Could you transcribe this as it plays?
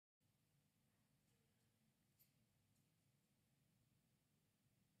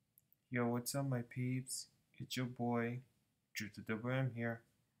Yo, what's up, my peeps? It's your boy, Drew the Bram here,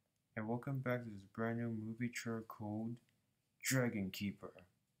 and welcome back to this brand new movie trailer called Dragonkeeper.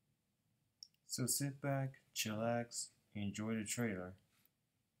 So sit back, chillax, and enjoy the trailer.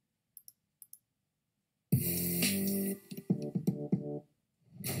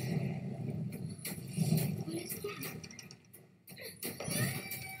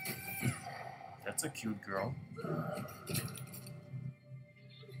 That's a cute girl.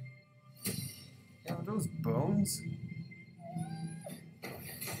 Now those bones?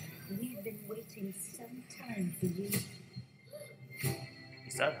 We've been waiting some time for you.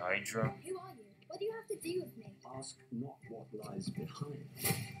 Is that Hydra? Who are you? What do you have to do with me? Ask not what lies behind,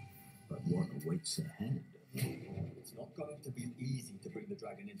 but what awaits ahead. It's not going to be easy to bring the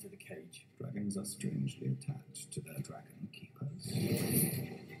dragon into the cage. Dragons are strangely attached to their dragon keepers.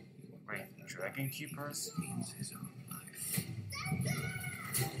 Wait, Dragon Keepers? Means his own life.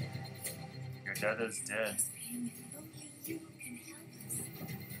 Your dad is dead. Only you can help us.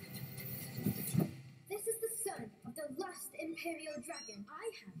 This is the son of the last Imperial Dragon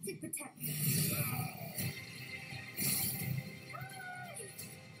I have to protect.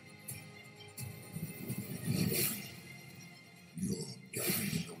 You're getting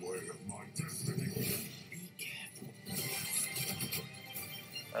in the way of my destiny. Be careful.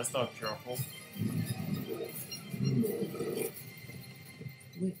 That's not careful.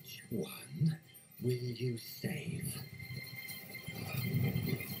 Which one will you save?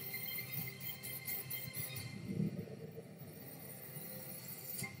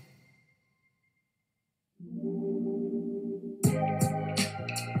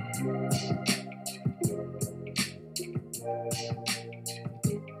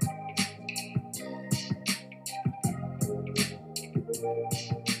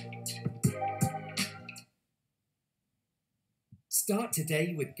 Start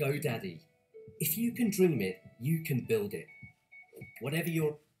today with GoDaddy. If you can dream it, you can build it. Whatever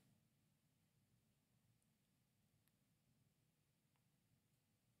your...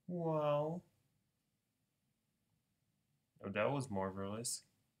 Wow. Oh, that was marvelous.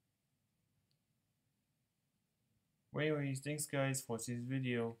 Well, anyways, thanks guys for watching this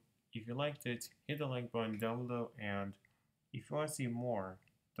video. If you liked it, hit the like button down below, and if you want to see more,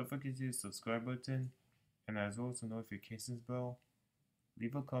 don't forget to hit the subscribe button, and as well as the notifications bell.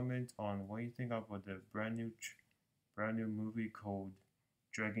 Leave a comment on what you think about the brand new movie called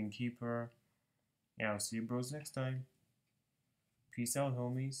Dragonkeeper, and I'll see you bros next time. Peace out,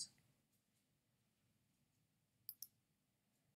 homies.